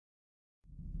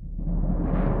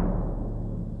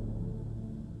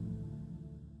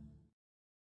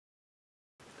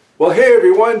Well, hey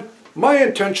everyone, my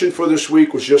intention for this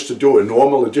week was just to do a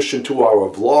normal addition to our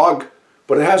vlog,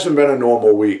 but it hasn't been a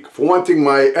normal week. For one thing,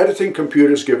 my editing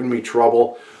computer's giving me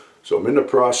trouble, so I'm in the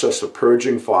process of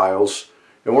purging files,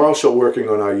 and we're also working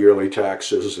on our yearly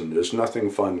taxes, and there's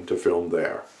nothing fun to film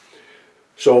there.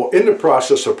 So in the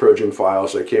process of purging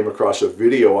files, I came across a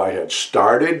video I had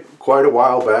started quite a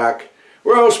while back,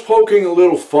 where I was poking a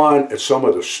little fun at some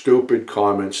of the stupid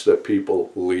comments that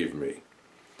people leave me.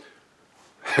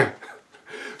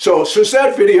 So since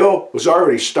that video was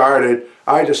already started,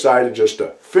 I decided just to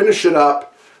finish it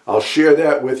up. I'll share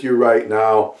that with you right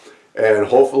now, and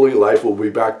hopefully life will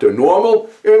be back to normal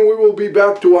and we will be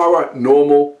back to our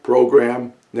normal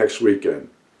program next weekend.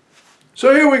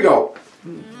 So here we go.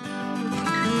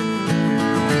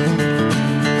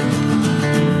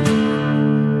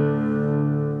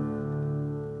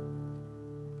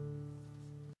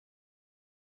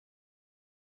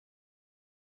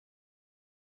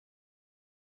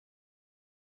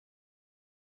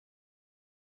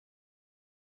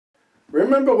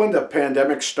 Remember when the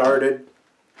pandemic started?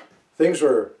 Things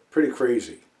were pretty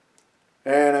crazy.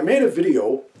 And I made a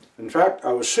video. In fact,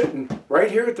 I was sitting right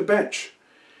here at the bench.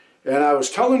 And I was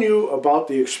telling you about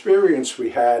the experience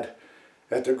we had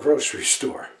at the grocery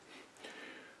store.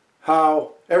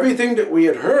 How everything that we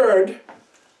had heard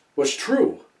was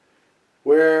true.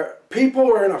 Where people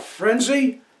were in a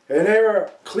frenzy and they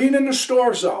were cleaning the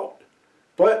stores out.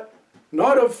 But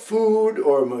not of food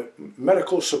or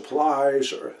medical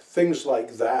supplies or things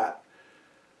like that.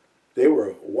 They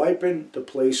were wiping the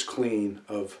place clean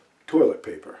of toilet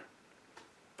paper.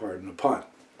 Pardon the pun.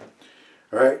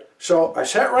 All right, so I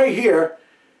sat right here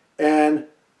and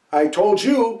I told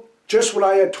you just what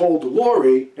I had told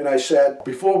Lori, and I said,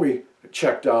 before we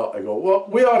checked out, I go, well,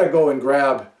 we ought to go and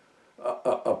grab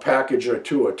a package or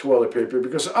two of toilet paper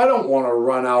because I don't want to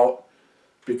run out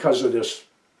because of this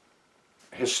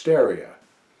hysteria.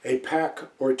 A pack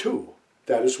or two.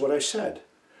 That is what I said.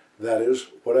 That is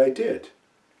what I did.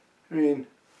 I mean,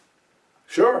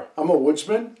 sure, I'm a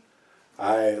woodsman.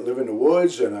 I live in the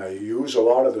woods and I use a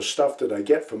lot of the stuff that I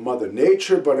get from Mother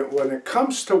Nature, but when it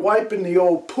comes to wiping the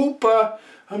old poopa,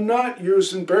 I'm not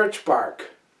using birch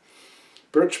bark.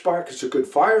 Birch bark is a good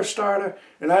fire starter,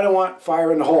 and I don't want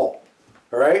fire in the hole.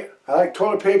 All right? I like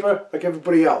toilet paper like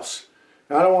everybody else,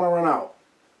 and I don't want to run out.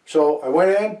 So I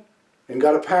went in and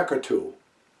got a pack or two,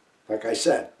 like I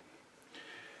said.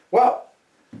 Well,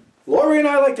 Lori and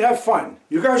I like to have fun.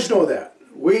 You guys know that.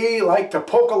 We like to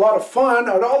poke a lot of fun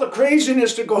at all the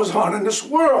craziness that goes on in this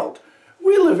world.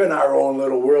 We live in our own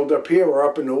little world up here. We're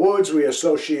up in the woods. We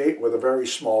associate with a very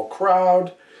small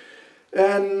crowd.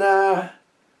 And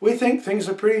we think things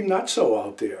are pretty nutso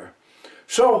out there.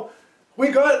 So we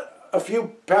got a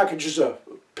few packages of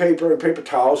paper and paper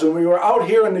towels, and we were out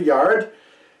here in the yard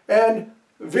and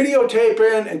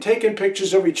videotaping and taking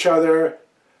pictures of each other,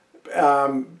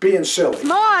 being silly. It's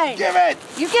mine! Give it!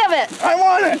 You give it! I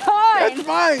want it!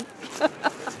 Mine!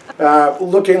 That's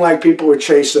mine! Looking like people were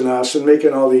chasing us and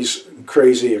making all these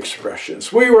crazy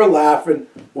expressions. We were laughing.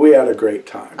 We had a great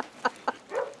time.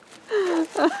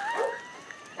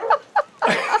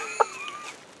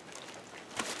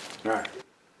 All right.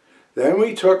 Then we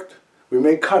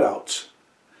made cutouts.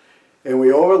 And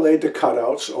we overlaid the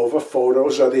cutouts over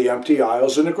photos of the empty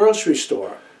aisles in the grocery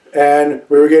store. And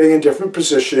we were getting in different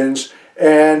positions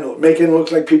and making it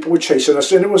look like people were chasing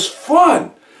us, and it was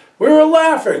fun. We were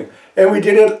laughing. And we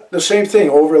did it the same thing,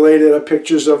 overlaid it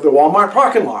pictures of the Walmart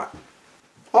parking lot.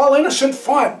 All innocent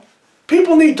fun.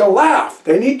 People need to laugh.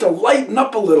 They need to lighten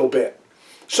up a little bit.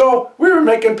 So we were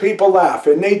making people laugh,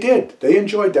 and they did. They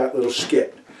enjoyed that little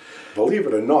skit. Believe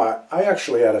it or not, I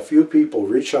actually had a few people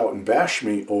reach out and bash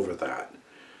me over that.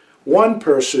 One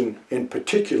person in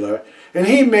particular, and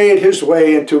he made his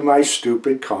way into my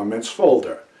stupid comments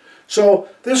folder. So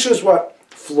this is what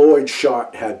Floyd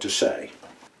Schott had to say.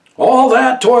 All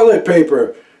that toilet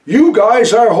paper. You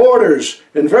guys are hoarders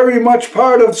and very much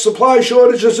part of supply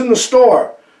shortages in the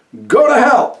store. Go to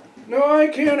hell. No, I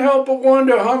can't help but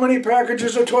wonder how many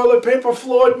packages of toilet paper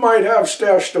Floyd might have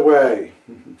stashed away.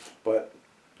 But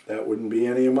that wouldn't be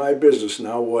any of my business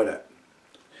now, would it?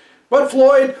 But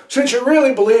Floyd, since you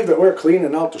really believe that we're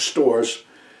cleaning out the stores,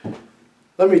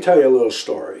 let me tell you a little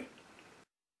story.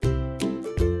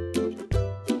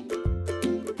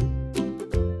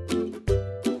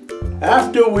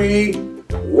 After we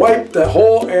wiped the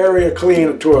whole area clean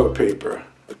of toilet paper,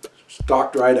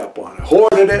 stocked right up on it,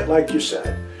 hoarded it like you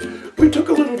said, we took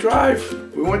a little drive.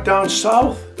 We went down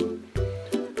south,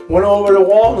 went over to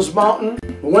Walton's Mountain,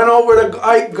 went over to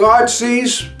Ike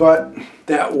Godsee's, but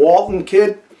that Walton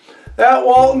kid, That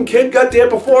Walton kid got there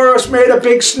before us, made a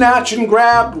big snatch and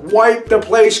grab, wiped the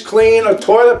place clean of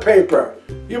toilet paper.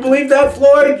 You believe that,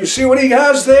 Floyd? You see what he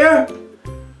has there?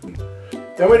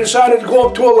 Then we decided to go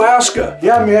up to Alaska.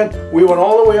 Yeah, man, we went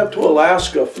all the way up to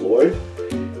Alaska, Floyd.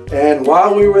 And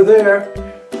while we were there,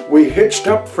 we hitched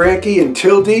up Frankie and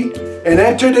Tildy and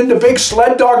entered in the big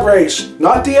sled dog race.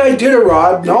 Not the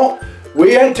Iditarod, no.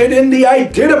 We entered in the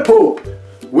Iditapoop.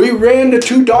 We ran the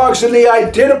two dogs in the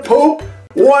Iditapoop.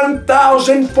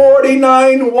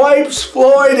 1,049 wipes,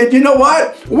 Floyd, and you know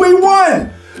what? We won!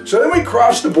 So then we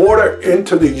crossed the border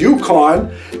into the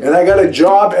Yukon, and I got a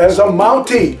job as a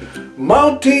Mountie.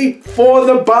 Mountie for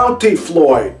the bounty,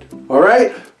 Floyd. All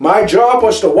right? My job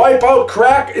was to wipe out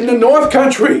crack in the North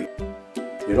Country.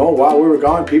 You know, while we were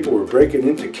gone, people were breaking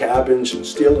into cabins and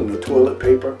stealing the toilet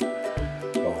paper.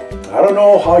 Well, I don't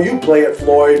know how you play it,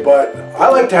 Floyd, but I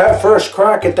like to have first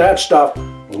crack at that stuff.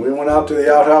 When we went out to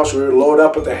the outhouse, we would load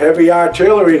up with the heavy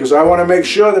artillery because I want to make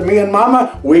sure that me and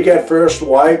Mama, we get first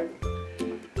wipe.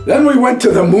 Then we went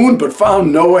to the moon but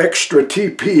found no extra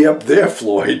TP up there,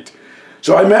 Floyd.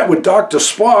 So I met with Dr.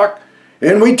 Spock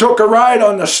and we took a ride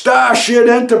on the Starship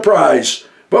Enterprise.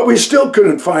 But we still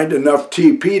couldn't find enough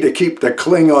TP to keep the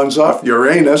Klingons off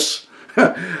Uranus.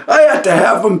 I had to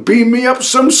have them beam me up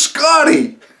some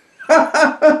Scotty.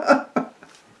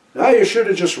 Now you should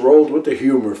have just rolled with the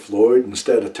humor, Floyd,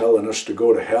 instead of telling us to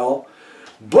go to hell.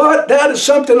 But that is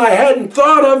something I hadn't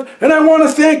thought of, and I want to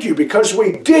thank you because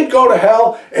we did go to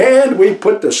hell, and we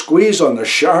put the squeeze on the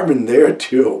Charmin there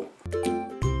too.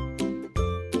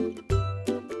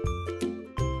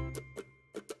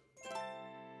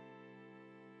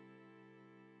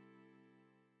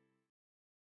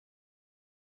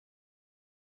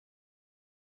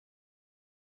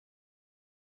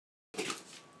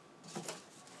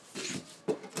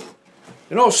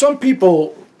 You know, some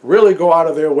people really go out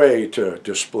of their way to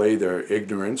display their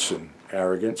ignorance and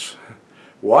arrogance.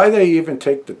 Why they even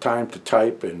take the time to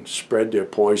type and spread their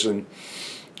poison,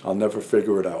 I'll never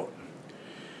figure it out.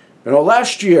 You know,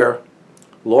 last year,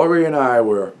 Lori and I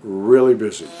were really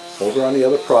busy. Over on the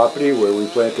other property where we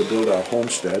plan to build our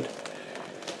homestead,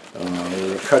 we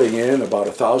were cutting in about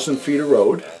 1,000 feet of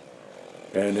road,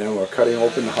 and then we're cutting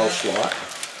open the house lot,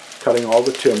 cutting all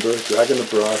the timber, dragging the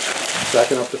brush,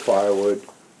 stacking up the firewood.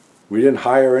 We didn't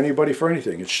hire anybody for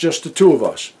anything. It's just the two of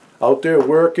us out there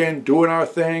working, doing our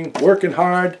thing, working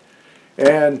hard,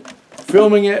 and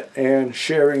filming it and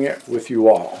sharing it with you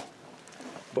all.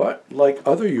 But like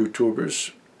other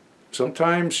YouTubers,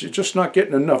 sometimes you're just not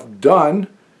getting enough done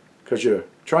because you're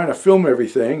trying to film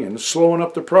everything and slowing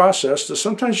up the process. So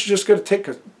sometimes you just got to take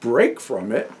a break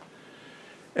from it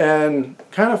and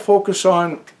kind of focus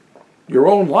on your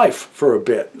own life for a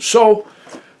bit. So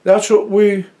that's what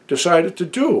we decided to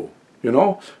do, you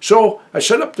know. So I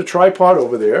set up the tripod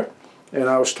over there and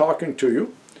I was talking to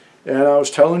you and I was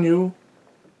telling you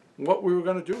what we were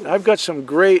going to do. I've got some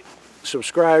great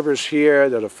subscribers here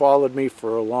that have followed me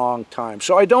for a long time.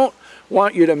 So I don't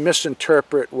want you to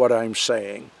misinterpret what I'm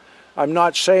saying. I'm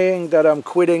not saying that I'm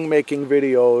quitting making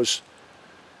videos.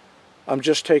 I'm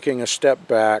just taking a step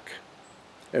back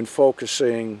and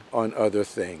focusing on other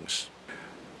things.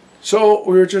 So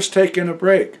we were just taking a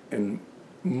break, and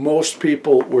most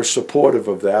people were supportive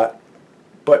of that,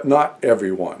 but not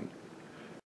everyone.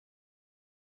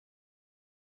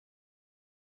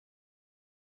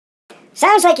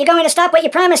 Sounds like you're going to stop what you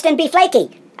promised and be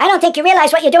flaky. I don't think you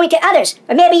realize what you're doing to others,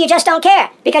 or maybe you just don't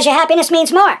care, because your happiness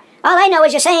means more. All I know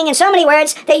is you're saying in so many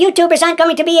words that YouTubers aren't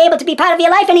going to be able to be part of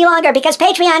your life any longer because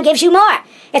Patreon gives you more.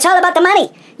 It's all about the money.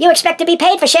 You expect to be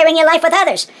paid for sharing your life with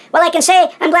others. Well, I can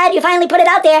say I'm glad you finally put it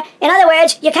out there. In other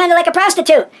words, you're kind of like a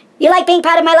prostitute. You like being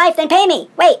part of my life, then pay me.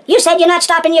 Wait, you said you're not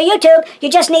stopping your YouTube. You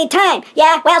just need time.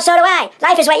 Yeah, well, so do I.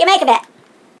 Life is what you make of it.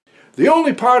 The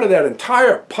only part of that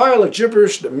entire pile of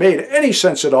gibberish that made any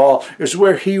sense at all is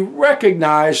where he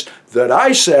recognized that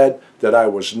I said that I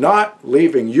was not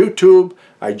leaving YouTube.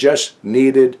 I just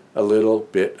needed a little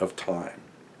bit of time.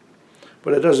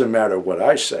 But it doesn't matter what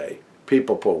I say.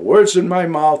 People put words in my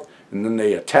mouth and then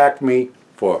they attack me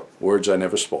for words I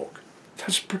never spoke.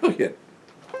 That's brilliant.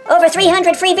 Over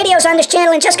 300 free videos on this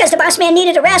channel, and just because the boss man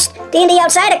needed a rest, the indie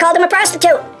outsider called him a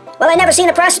prostitute. Well, I never seen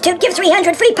a prostitute give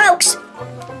 300 free pokes.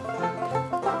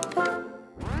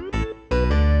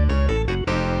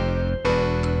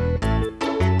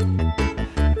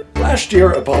 Last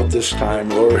year, about this time,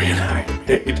 Lori and I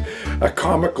made a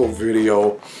comical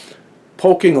video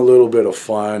poking a little bit of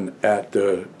fun at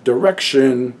the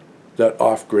direction that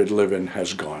off-grid living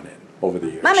has gone in over the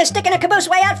years. Mama's sticking a caboose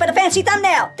way out for the fancy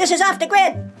thumbnail. This is off the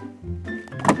grid.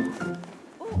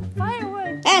 Ooh,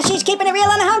 firewood. And she's keeping it real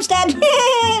on the homestead.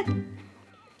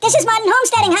 This is modern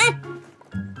homesteading, huh?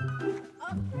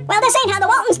 Well, this ain't how the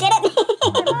Waltons did it.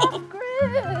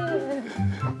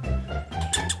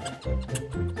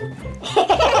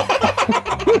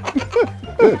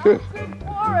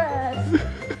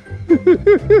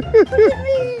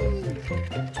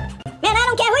 Man, I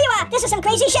don't care who you are. This is some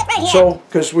crazy shit right here. So,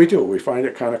 because we find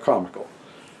it kind of comical.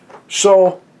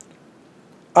 So,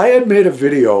 I had made a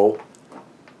video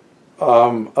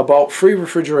about free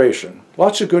refrigeration.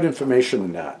 Lots of good information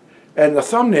in that. And the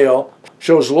thumbnail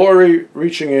shows Lori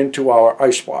reaching into our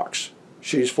icebox.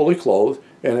 She's fully clothed,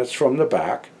 and it's from the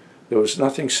back. There was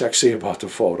nothing sexy about the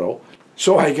photo.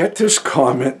 So I get this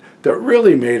comment that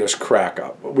really made us crack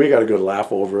up. We got a good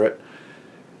laugh over it.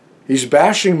 He's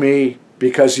bashing me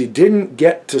because he didn't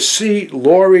get to see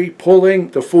Lori pulling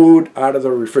the food out of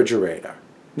the refrigerator.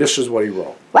 This is what he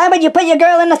wrote. Why would you put your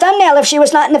girl in the thumbnail if she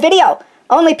was not in the video?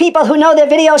 Only people who know their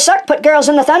videos suck put girls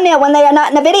in the thumbnail when they are not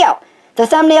in the video. The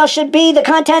thumbnail should be the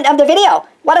content of the video.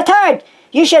 What a tard!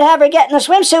 You should have her get in a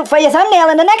swimsuit for your thumbnail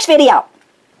in the next video.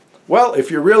 Well,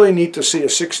 if you really need to see a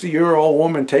 60-year-old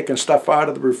woman taking stuff out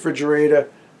of the refrigerator,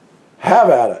 have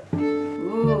at it.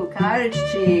 Ooh, cottage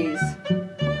cheese.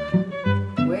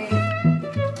 Wait,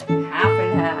 half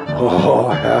and half. Oh,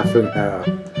 half and half.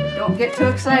 Don't get too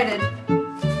excited.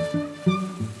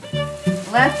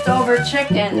 Leftover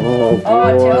chicken. Oh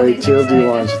boy, Tildy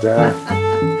wants that.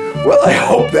 Well, I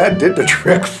hope that did the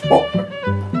trick for her.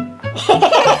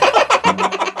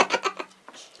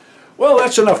 Well,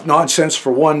 that's enough nonsense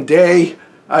for one day.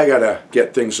 I gotta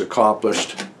get things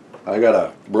accomplished. I got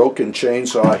a broken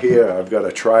chainsaw here I've got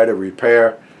to try to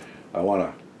repair. I want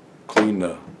to clean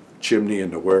the chimney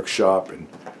in the workshop, and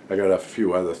I got a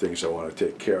few other things I want to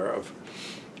take care of.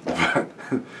 But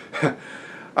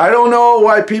I don't know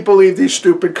why people leave these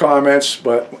stupid comments,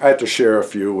 but I had to share a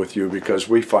few with you because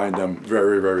we find them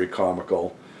very, very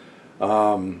comical.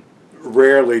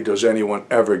 Rarely does anyone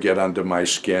ever get under my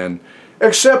skin,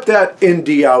 except that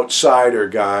indie outsider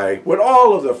guy with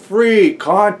all of the free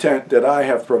content that I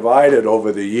have provided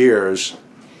over the years,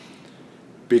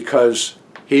 because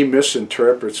he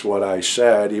misinterprets what I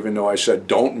said, even though I said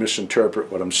don't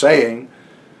misinterpret what I'm saying.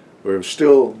 We're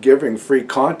still giving free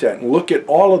content. And look at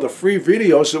all of the free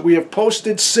videos that we have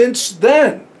posted since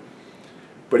then.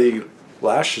 But he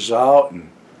lashes out and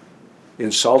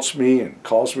insults me and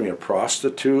calls me a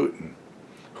prostitute. And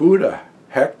who the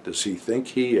heck does he think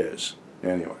he is?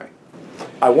 Anyway,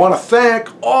 I want to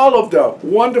thank all of the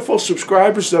wonderful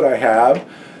subscribers that I have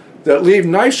that leave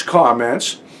nice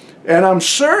comments. And I'm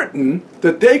certain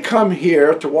that they come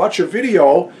here to watch a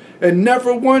video and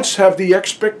never once have the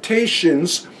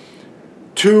expectations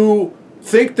to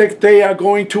think that they are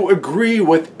going to agree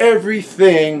with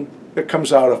everything that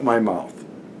comes out of my mouth.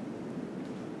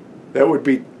 That would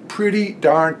be pretty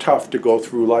darn tough to go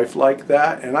through life like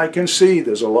that, and I can see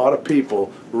there's a lot of people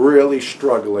really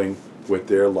struggling with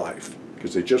their life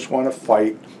because they just want to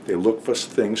fight. They look for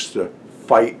things to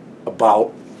fight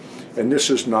about, and this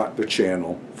is not the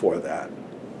channel for that.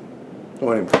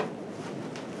 So anyway,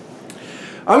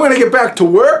 I'm going to get back to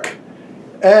work,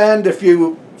 and if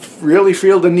you really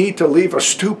feel the need to leave a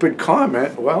stupid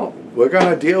comment, well, we're going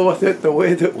to deal with it the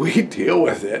way that we deal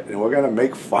with it, and we're going to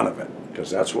make fun of it,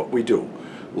 because that's what we do.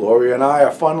 Lori and I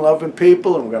are fun-loving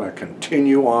people, and we're going to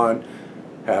continue on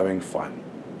having fun.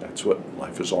 That's what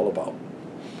life is all about.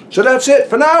 So that's it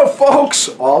for now, folks.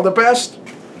 All the best,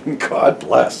 and God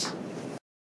bless.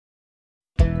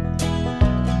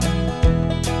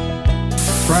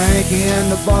 Frankie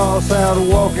and the boss out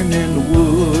walking in the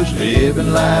woods,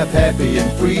 living life happy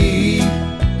and free.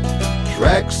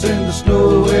 Tracks in the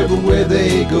snow everywhere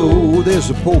they go. There's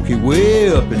a pokey way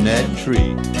up in that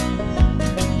tree.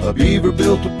 A beaver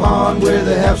built a pond where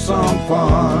they have some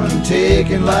fun,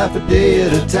 taking life a day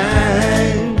at a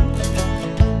time.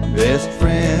 Best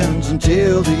friends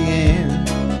until the end.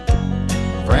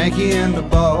 Frankie and the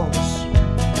boss.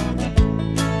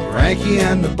 Frankie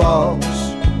and the boss.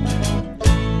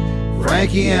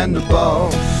 Frankie and the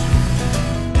boss.